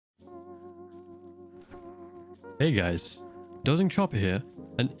Hey guys, DozingChopper here,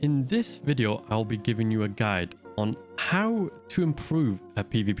 and in this video I'll be giving you a guide on how to improve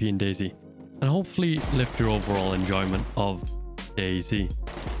at PvP in DayZ and hopefully lift your overall enjoyment of DayZ.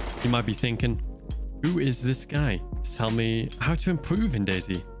 You might be thinking, who is this guy to tell me how to improve in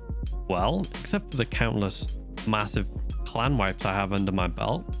DayZ? Well, except for the countless massive clan wipes I have under my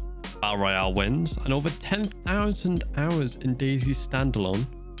belt, Battle Royale wins, and over 10,000 hours in DayZ standalone,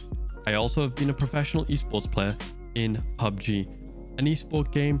 I also have been a professional esports player in PUBG, an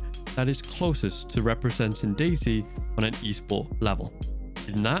esport game that is closest to representing DayZ on an esport level.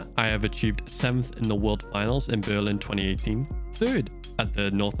 In that, I have achieved 7th in the World Finals in Berlin 2018, 3rd at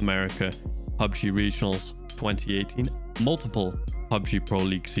the North America PUBG Regionals 2018, multiple PUBG Pro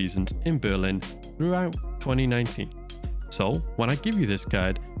League seasons in Berlin throughout 2019. So when I give you this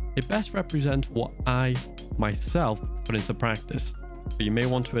guide, it best represents what I myself put into practice. But you may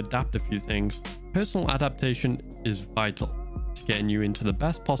want to adapt a few things. Personal adaptation is vital to getting you into the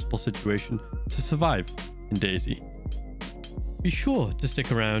best possible situation to survive in DayZ. Be sure to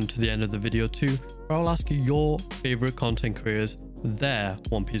stick around to the end of the video too, where I'll ask you your favorite content creators their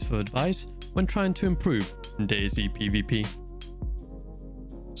one piece of advice when trying to improve in DayZ PvP.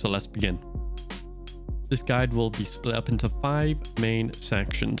 So let's begin. This guide will be split up into 5 main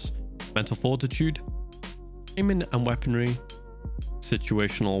sections: mental fortitude, aiming and weaponry,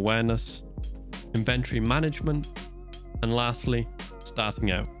 situational awareness, inventory management, and lastly,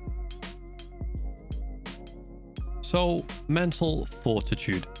 starting out. So, mental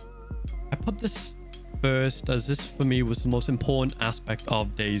fortitude. I put this first as this for me was the most important aspect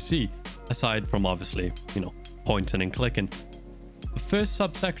of DayZ, aside from obviously, pointing and clicking. The first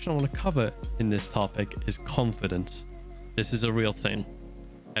subsection I want to cover in this topic is confidence. This is a real thing.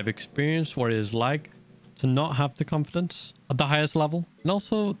 I've experienced what it is like to not have the confidence at the highest level, and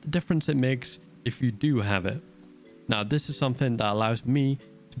also the difference it makes if you do have it. Now, this is something that allows me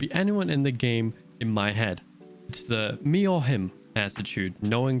to be anyone in the game in my head. It's the me or him attitude,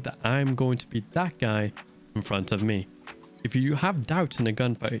 knowing that I'm going to be that guy in front of me. If you have doubts in a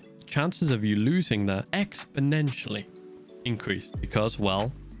gunfight, chances of you losing that exponentially increase because,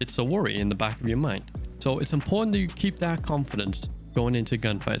 well, it's a worry in the back of your mind. So it's important that you keep that confidence going into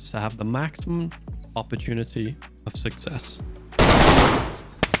gunfights to have the maximum opportunity of success.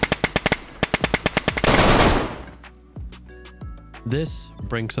 This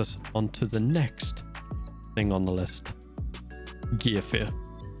brings us on to the next thing on the list: gear fear.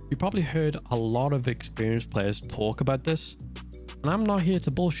 You probably heard a lot of experienced players talk about this, and I'm not here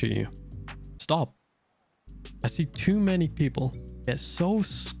to bullshit you. Stop. I see too many people get so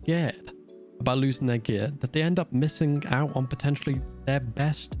scared about losing their gear that they end up missing out on potentially their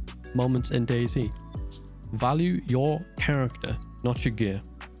best moments in DayZ. Value your character, not your gear.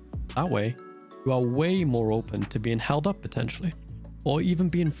 That way, you are way more open to being held up potentially, or even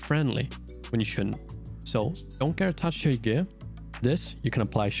being friendly when you shouldn't. So don't get attached to your gear. This you can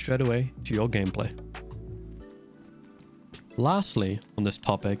apply straight away to your gameplay. Lastly, on this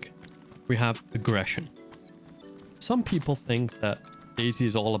topic, we have aggression. Some people think that DayZ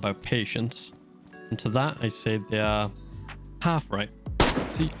is all about patience, and to that I say they are half right.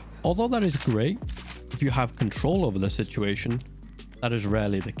 See, although that is great, if you have control over the situation, that is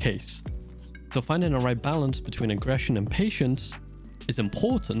rarely the case. So finding a right balance between aggression and patience is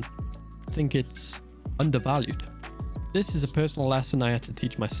important. I think it's undervalued. This is a personal lesson I had to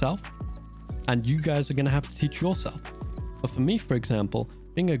teach myself, and you guys are going to have to teach yourself. But for me, for example,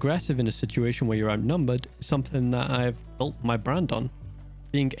 being aggressive in a situation where you're outnumbered is something that I've built my brand on.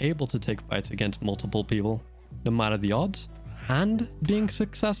 Being able to take fights against multiple people, no matter the odds, and being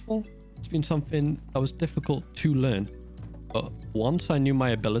successful, it's been something that was difficult to learn. But once I knew my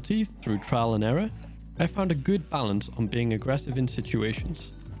ability through trial and error, I found a good balance on being aggressive in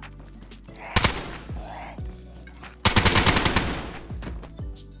situations.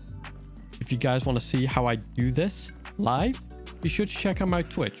 If you guys want to see how I do this live, be sure to check out my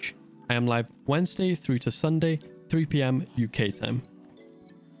Twitch. I am live Wednesday through to Sunday, 3 PM UK time.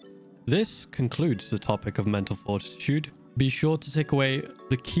 This concludes the topic of mental fortitude. Be sure to take away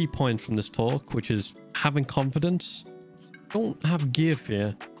the key point from this talk, which is having confidence, don't have gear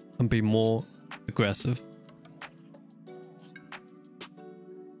fear, and be more aggressive.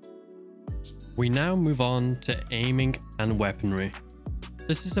 We now move on to aiming and weaponry.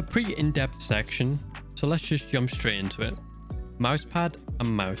 This is a pretty in-depth section, so let's just jump straight into it. Mousepad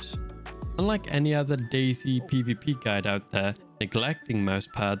and mouse. Unlike any other DayZ PvP guide out there, neglecting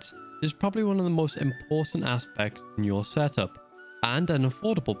mousepads is probably one of the most important aspects in your setup, and an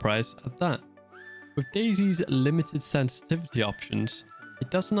affordable price at that. With DayZ's limited sensitivity options, it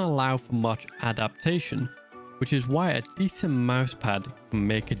doesn't allow for much adaptation, which is why a decent mouse pad can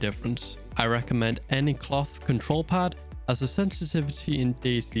make a difference. I recommend any cloth control pad as the sensitivity in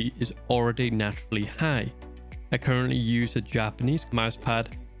DayZ is already naturally high. I currently use a Japanese mouse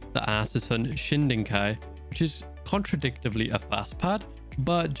pad, the Artisan Shindenkai, which is contradictively a fast pad,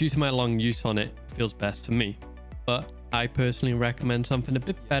 but due to my long use on it, it feels best for me. But I personally recommend something a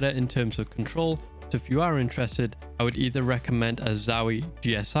bit better in terms of control, so if you are interested, I would either recommend a Zowie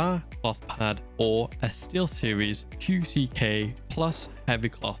GSR cloth pad or a SteelSeries QCK Plus heavy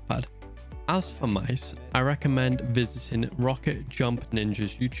cloth pad. As for mice, I recommend visiting Rocket Jump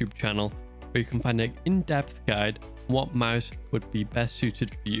Ninja's YouTube channel, where you can find an in-depth guide on what mouse would be best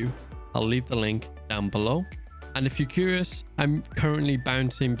suited for you. I'll leave the link down below. And if you're curious, I'm currently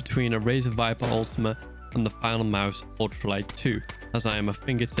bouncing between a Razer Viper Ultima and the Final Mouse Ultralight 2, as I am a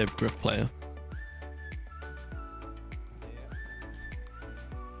fingertip grip player.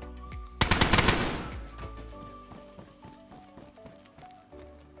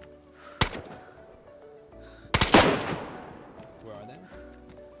 Where are they?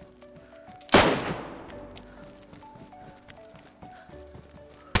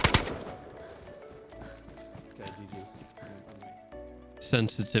 Okay, GG.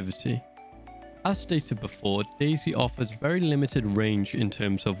 Sensitivity. As stated before, DayZ offers very limited range in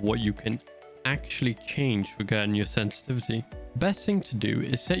terms of what you can actually change regarding your sensitivity. Best thing to do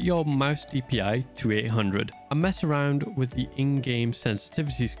is set your mouse DPI to 800 and mess around with the in-game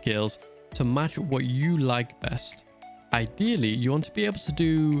sensitivity scales to match what you like best. Ideally, you want to be able to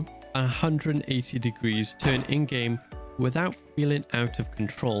do 180 degrees turn in-game without feeling out of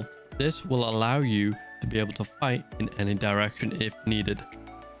control. This will allow you to be able to fight in any direction if needed.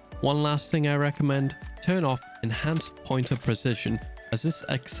 One last thing I recommend, turn off enhanced pointer precision, as this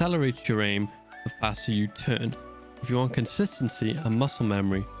accelerates your aim the faster you turn. If you want consistency and muscle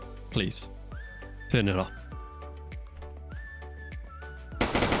memory, please turn it off.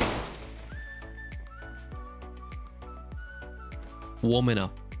 Warming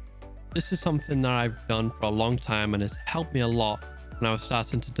up. This is something that I've done for a long time and it's helped me a lot when I was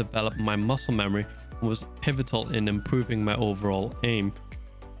starting to develop my muscle memory and was pivotal in improving my overall aim.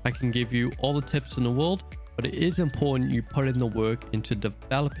 I can give you all the tips in the world, but it is important you put in the work into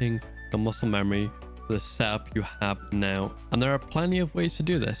developing the muscle memory for the setup you have now. And there are plenty of ways to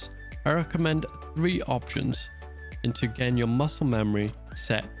do this. I recommend 3 options into getting your muscle memory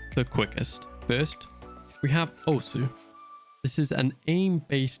set the quickest. First, we have Osu. This is an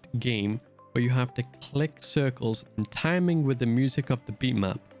aim-based game where you have to click circles in timing with the music of the beat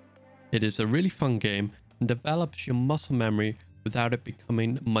map. It is a really fun game and develops your muscle memory without it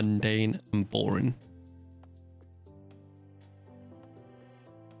becoming mundane and boring.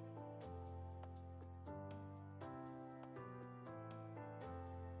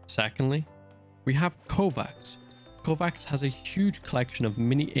 Secondly, we have Kovacs. Kovacs has a huge collection of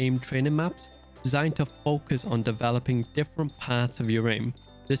mini aim training maps designed to focus on developing different parts of your aim.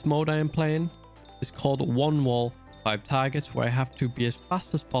 This mode I am playing is called One Wall, 5 Targets, where I have to be as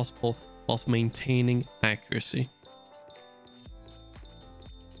fast as possible whilst maintaining accuracy.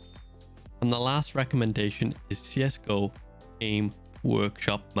 And the last recommendation is CSGO Aim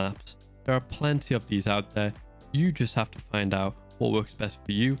Workshop maps. There are plenty of these out there. You just have to find out what works best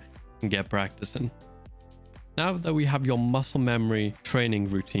for you and get practicing. Now that we have your muscle memory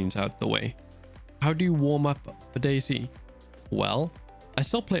training routines out the way, how do you warm up for DayZ? Well, I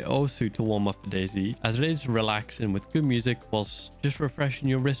still play Osu to warm up for DayZ, as it is relaxing with good music whilst just refreshing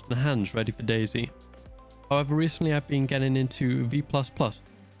your wrist and hands ready for DayZ. However, recently I've been getting into V++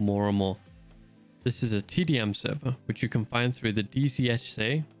 more and more. This is a TDM server, which you can find through the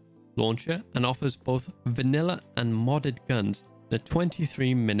DZHC launcher and offers both vanilla and modded guns in a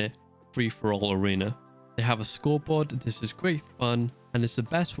 23-minute free-for-all arena. They have a scoreboard. This is great fun and it's the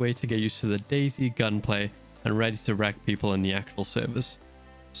best way to get used to the DayZ gunplay and ready to wreck people in the actual servers.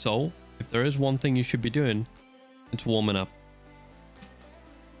 So, if there is one thing you should be doing, it's warming up.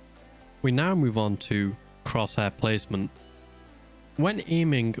 We now move on to crosshair placement. When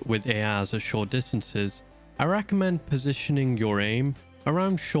aiming with ARs at short distances, I recommend positioning your aim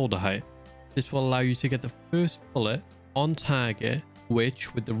around shoulder height. This will allow you to get the first bullet on target,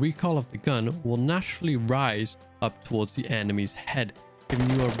 which with the recoil of the gun will naturally rise up towards the enemy's head, giving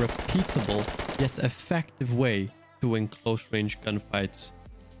you a repeatable yet effective way to win close range gunfights.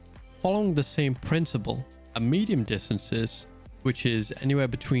 Following the same principle, at medium distances, which is anywhere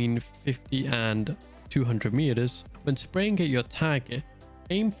between 50 and 200 meters, when spraying at your target,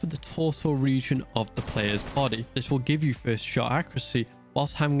 aim for the torso region of the player's body. This will give you first shot accuracy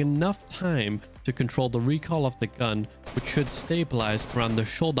whilst having enough time to control the recoil of the gun, which should stabilize around the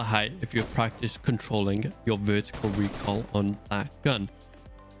shoulder height if you've practiced controlling your vertical recoil on that gun.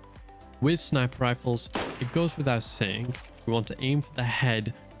 With sniper rifles, it goes without saying, we want to aim for the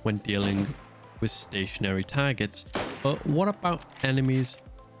head when dealing with stationary targets. But what about enemies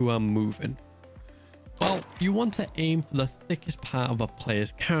who are moving? Well, you want to aim for the thickest part of a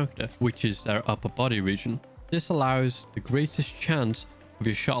player's character, which is their upper body region. This allows the greatest chance of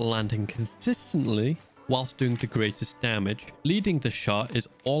your shot landing consistently whilst doing the greatest damage. Leading the shot is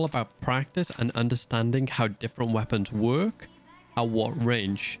all about practice and understanding how different weapons work at what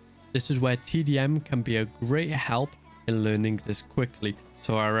range. This is where TDM can be a great help in learning this quickly,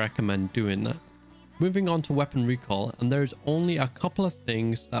 so I recommend doing that. Moving on to weapon recoil, and there's only a couple of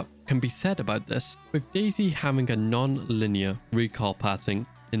things that can be said about this. With DayZ having a non-linear recoil pattern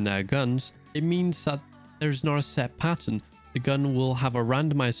in their guns, it means that there's not a set pattern. The gun will have a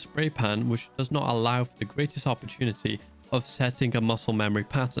randomized spray pan, which does not allow for the greatest opportunity of setting a muscle memory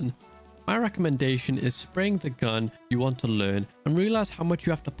pattern. My recommendation is spraying the gun you want to learn and realize how much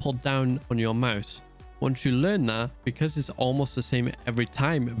you have to pull down on your mouse. Once you learn that, because it's almost the same every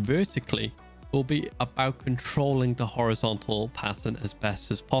time vertically, it will be about controlling the horizontal pattern as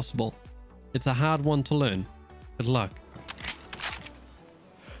best as possible. It's a hard one to learn. Good luck.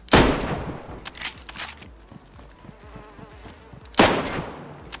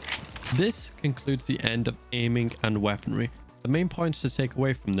 This concludes the end of aiming and weaponry. The main points to take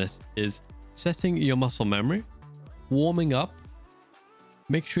away from this is setting your muscle memory, warming up,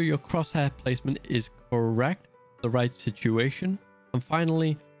 make sure your crosshair placement is correct, the right situation, and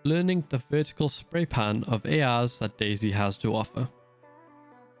finally, learning the vertical spray pan of ARs that DayZ has to offer.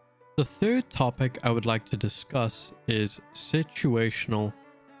 The third topic I would like to discuss is situational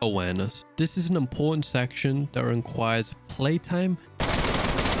awareness. This is an important section that requires playtime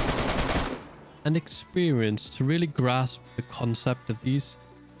and experience to really grasp the concept of these,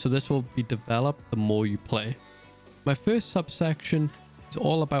 so this will be developed the more you play. My first subsection is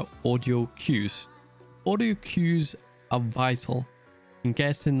all about audio cues. Audio cues are vital in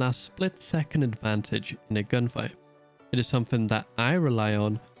getting that split-second advantage in a gunfight. It is something that I rely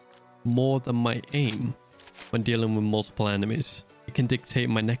on more than my aim when dealing with multiple enemies. It can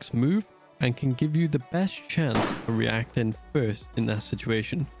dictate my next move and can give you the best chance of reacting first in that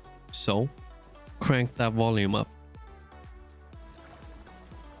situation. So, crank that volume up.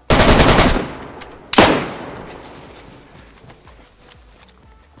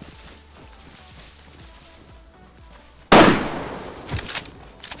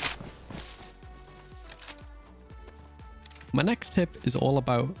 My next tip is all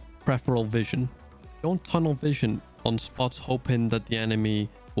about peripheral vision. Don't tunnel vision on spots hoping that the enemy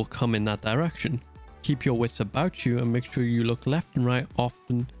will come in that direction. Keep your wits about you and make sure you look left and right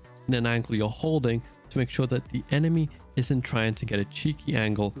often in an angle you're holding to make sure that the enemy isn't trying to get a cheeky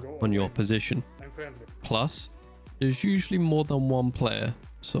angle on your position. Plus, there's usually more than one player,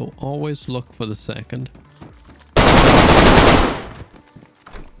 so always look for the second.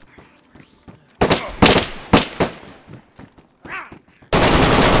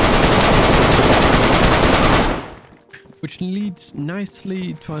 Which leads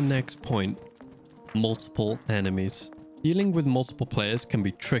nicely to our next point, multiple enemies. Dealing with multiple players can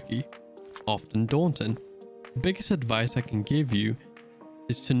be tricky, often daunting. The biggest advice I can give you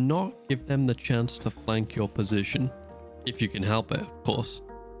is to not give them the chance to flank your position, if you can help it, of course.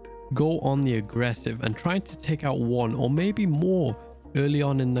 Go on the aggressive and try to take out one or maybe more early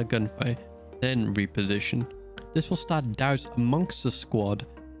on in the gunfight, then reposition. This will start doubts amongst the squad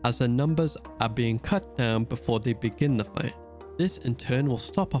as their numbers are being cut down before they begin the fight. This in turn will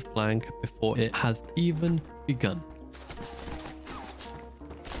stop a flank before it has even begun.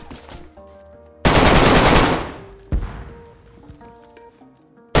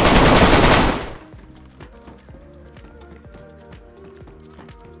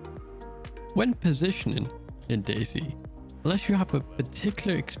 When positioning in DayZ, unless you have a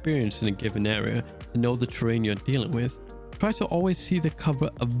particular experience in a given area to know the terrain you're dealing with, try to always see the cover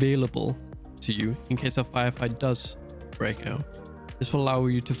available to you in case a firefight does break out. This will allow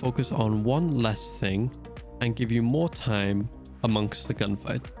you to focus on one less thing and give you more time amongst the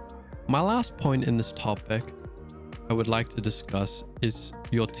gunfight. My last point in this topic I would like to discuss is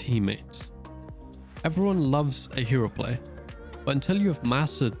your teammates. Everyone loves a hero play, but until you have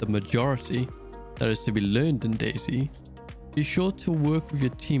mastered the majority that is to be learned in DayZ, be sure to work with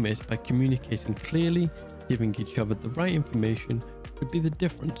your teammates by communicating clearly. Giving each other the right information could be the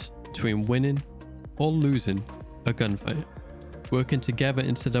difference between winning or losing a gunfight. Working together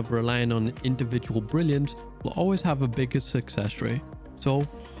instead of relying on individual brilliance will always have a bigger success rate, so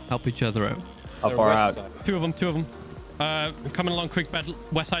help each other out. How They're far west out? side. Two of them. Coming along creek bed,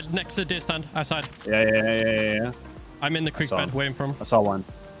 west side, next to the deer stand, outside. Yeah. I'm in the creek saw bed, him. waiting for him. I saw one.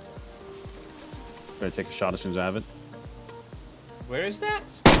 Gonna take a shot as soon as I have it. Where is that?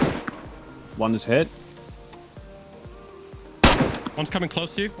 One is hit. One's coming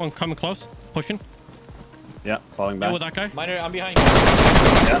close to you. One coming close, pushing. Yeah, falling back. Deal with that guy. Miner, I'm behind you.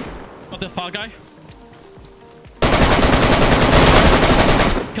 Yeah. Got the far guy.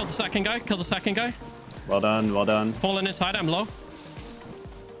 Killed the second guy. Well done. Falling inside, I'm low.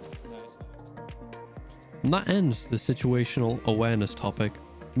 And that ends the situational awareness topic.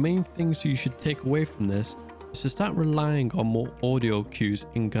 The main things you should take away from this is to start relying on more audio cues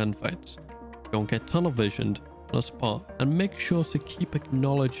in gunfights. Don't get tunnel visioned on a spot, and make sure to keep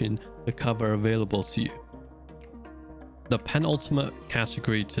acknowledging the cover available to you. The penultimate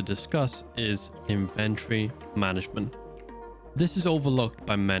category to discuss is inventory management. This is overlooked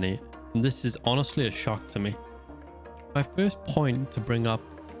by many, and this is honestly a shock to me. My first point to bring up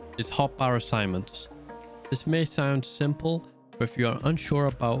is hotbar assignments. This may sound simple, but if you are unsure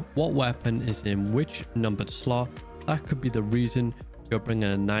about what weapon is in which numbered slot, that could be the reason you're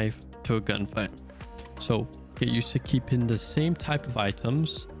bringing a knife to a gunfight. So get used to keeping the same type of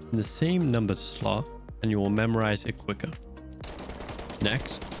items in the same numbered slot, and you will memorize it quicker.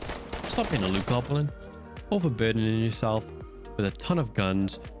 Next, stop being a loot goblin. Overburdening yourself with a ton of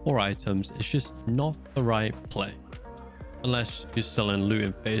guns or items is just not the right play. Unless you're still in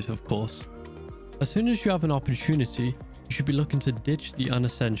looting phase, of course. As soon as you have an opportunity, you should be looking to ditch the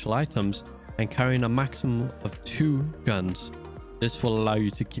unessential items and carrying a maximum of 2 guns. This will allow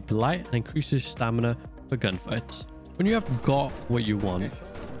you to keep light and increase your stamina for gunfights. When you have got what you want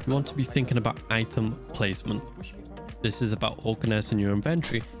to be thinking about item placement. This is about organizing your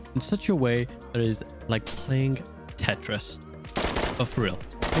inventory in such a way that it is like playing Tetris. But for real,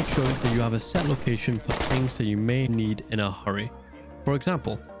 make sure that you have a set location for things that you may need in a hurry. For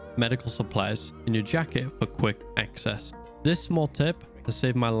example, medical supplies in your jacket for quick access. This small tip has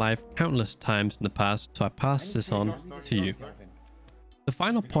saved my life countless times in the past, so I pass this on to you. The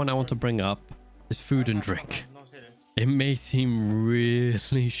final point I want to bring up is food and drink. It may seem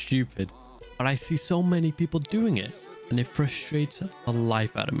really stupid, but I see so many people doing it, and it frustrates the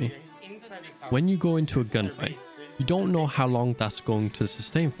life out of me. When you go into a gunfight, you don't know how long that's going to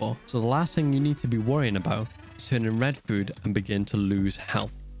sustain for, so the last thing you need to be worrying about is turning red food and begin to lose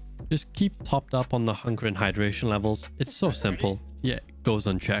health. Just keep topped up on the hunger and hydration levels. It's so simple, yet it goes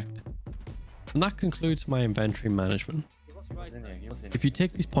unchecked. And that concludes my inventory management. If you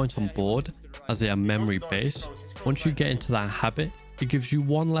take these points on board, as they are memory based, once you get into that habit, it gives you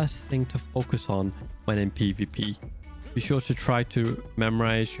one less thing to focus on when in PvP. Be sure to try to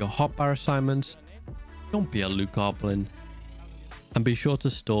memorize your hotbar assignments, don't be a loot goblin, and be sure to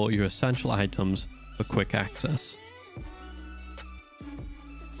store your essential items for quick access.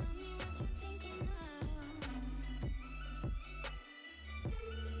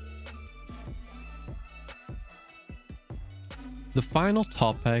 The final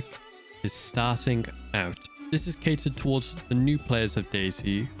topic is starting out. This is catered towards the new players of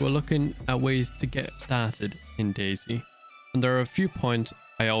DayZ who are looking at ways to get started in DayZ. And there are a few points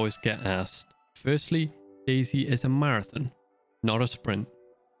I always get asked. Firstly, DayZ is a marathon, not a sprint.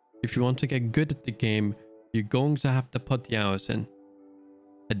 If you want to get good at the game, you're going to have to put the hours in.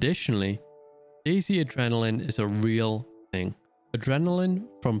 Additionally, DayZ adrenaline is a real thing. Adrenaline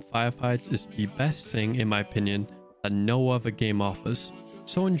from firefights is the best thing, in my opinion, that no other game offers,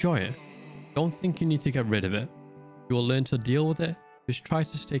 so enjoy it. Don't think you need to get rid of it. You will learn to deal with it, just try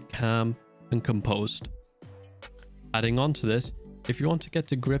to stay calm and composed. Adding on to this, if you want to get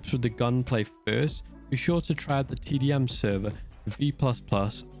to grips with the gunplay first, be sure to try out the TDM server V++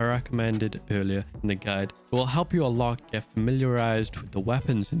 I recommended earlier in the guide. It will help you a lot get familiarized with the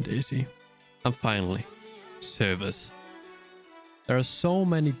weapons in DayZ. And finally, servers. There are so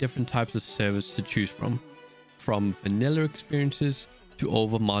many different types of servers to choose from vanilla experiences to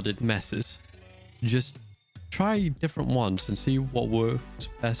overmodded messes. Just try different ones and see what works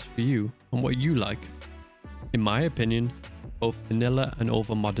best for you and what you like. In my opinion, both vanilla and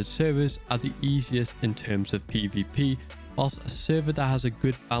overmodded servers are the easiest in terms of PvP, whilst a server that has a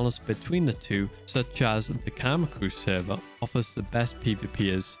good balance between the two, such as the Karma Crew server, offers the best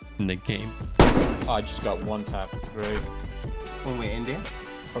PvPers in the game. Oh, I just got one tap. Great. When we're in there?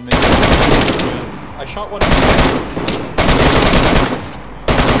 From in I shot one.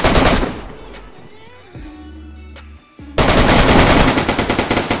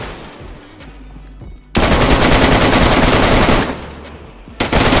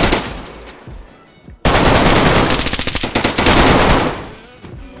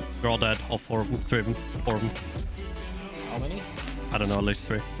 They're all dead. All 4 of them. 3 of them. 4 of them. How many? I don't know, at least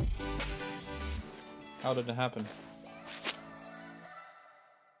 3. How did it happen?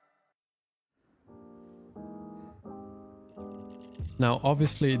 Now,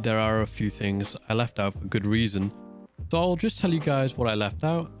 obviously, there are a few things I left out for good reason, so I'll just tell you guys what I left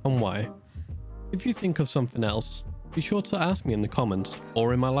out and why. If you think of something else, be sure to ask me in the comments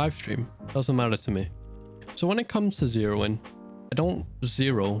or in my live stream. Doesn't matter to me. So when it comes to zeroing, I don't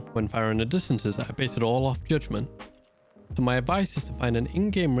zero when firing the distances, I base it all off judgment. So my advice is to find an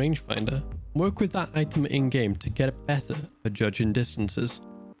in-game rangefinder, work with that item in-game to get it better for judging distances.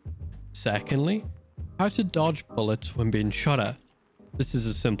 Secondly, how to dodge bullets when being shot at. This is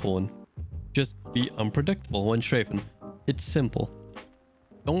a simple one. Just be unpredictable when strafing. It's simple.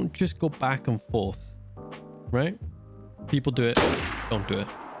 Don't just go back and forth, right? People do it, don't do it.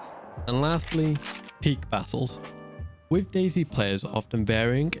 And lastly, peak battles. With DayZ players often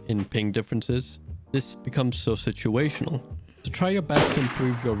varying in ping differences, this becomes so situational. So try your best to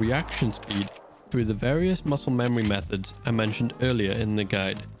improve your reaction speed through the various muscle memory methods I mentioned earlier in the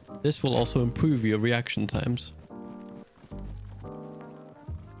guide. This will also improve your reaction times.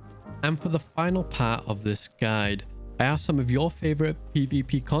 And for the final part of this guide, I asked some of your favorite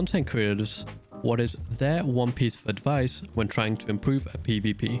PvP content creators what is their one piece of advice when trying to improve a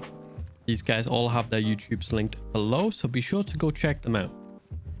PvP. These guys all have their YouTubes linked below, so be sure to go check them out.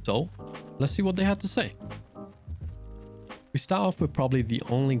 So, let's see what they had to say. We start off with probably the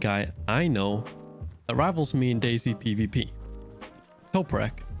only guy I know that rivals me in DayZ PvP.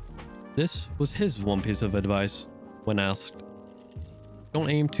 Toprek. This was his one piece of advice when asked. Don't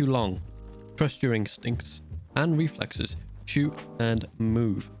aim too long. Trust your instincts and reflexes. Shoot and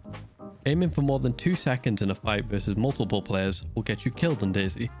move. Aiming for more than 2 seconds in a fight versus multiple players will get you killed in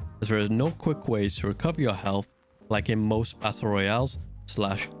DayZ, as there is no quick ways to recover your health like in most battle royales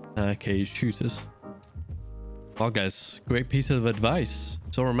 / arcade shooters. Well guys, great piece of advice.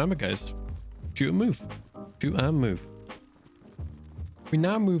 So remember guys, shoot and move. Shoot and move. We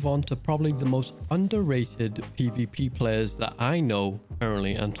now move on to probably the most underrated PvP players that I know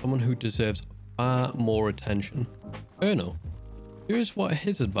currently, and someone who deserves far more attention. Erno. Here's what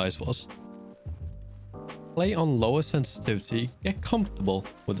his advice was. Play on lower sensitivity, get comfortable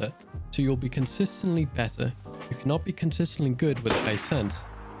with it, so you'll be consistently better. You cannot be consistently good with high sense.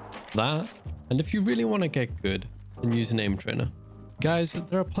 That, and if you really want to get good, then use an aim trainer. Guys,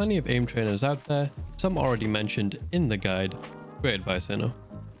 there are plenty of aim trainers out there, some already mentioned in the guide. Great advice, I know.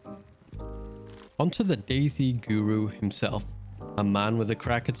 Onto the DayZ guru himself, a man with a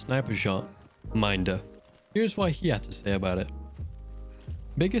crack at sniper shot, Minder. Here's what he had to say about it.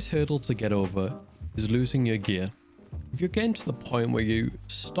 Biggest hurdle to get over is losing your gear. If you're getting to the point where you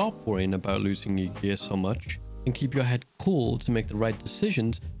stop worrying about losing your gear so much and keep your head cool to make the right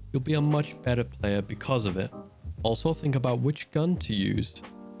decisions, you'll be a much better player because of it. Also think about which gun to use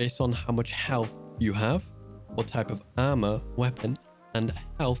based on how much health you have, what type of armor, weapon, and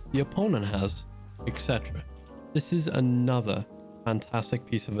health the opponent has, etc. This is another fantastic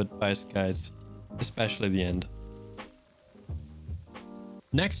piece of advice, guys, especially the end.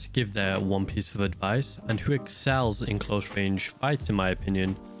 Next to give their one piece of advice, and who excels in close range fights in my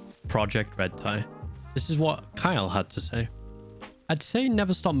opinion, Project Red Tie. This is what Kyle had to say. I'd say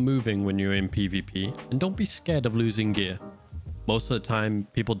never stop moving when you're in PvP, and don't be scared of losing gear. Most of the time,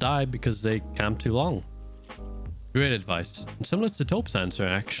 people die because they camp too long. Great advice, and similar to Tope's answer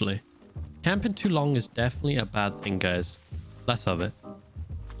actually. Camping too long is definitely a bad thing, guys. Less of it.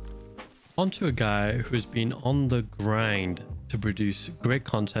 Onto a guy who has been on the grind to produce great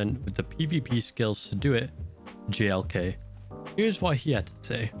content with the PvP skills to do it, JLK. Here's what he had to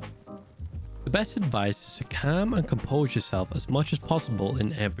say. The best advice is to calm and compose yourself as much as possible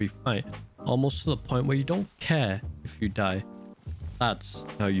in every fight, almost to the point where you don't care if you die. That's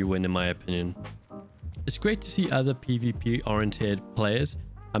how you win in my opinion. It's great to see other PvP oriented players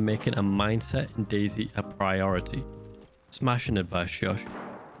are making a mindset in DayZ a priority. Smashing advice, Josh.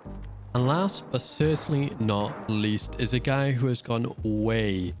 And last but certainly not least is a guy who has gone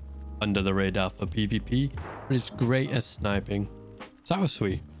way under the radar for PvP, but is great at sniping. Sour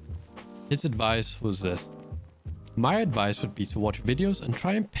Sweet. His advice was this. My advice would be to watch videos and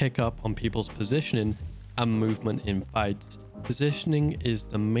try and pick up on people's positioning and movement in fights. Positioning is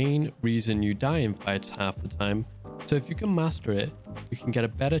the main reason you die in fights half the time, so if you can master it, you can get a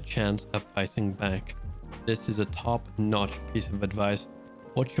better chance of fighting back. This is a top-notch piece of advice.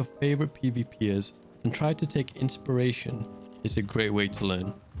 Watch your favorite PvPers and try to take inspiration. It's a great way to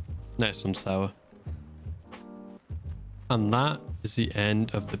learn. Nice one, Sour. And that is the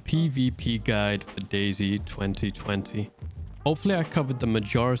end of the PvP guide for DayZ 2020. Hopefully I covered the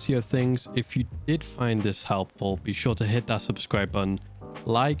majority of things. If you did find this helpful, be sure to hit that subscribe button,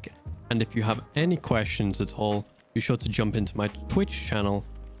 like, and if you have any questions at all, be sure to jump into my Twitch channel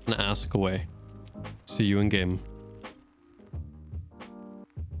and ask away. See you in game.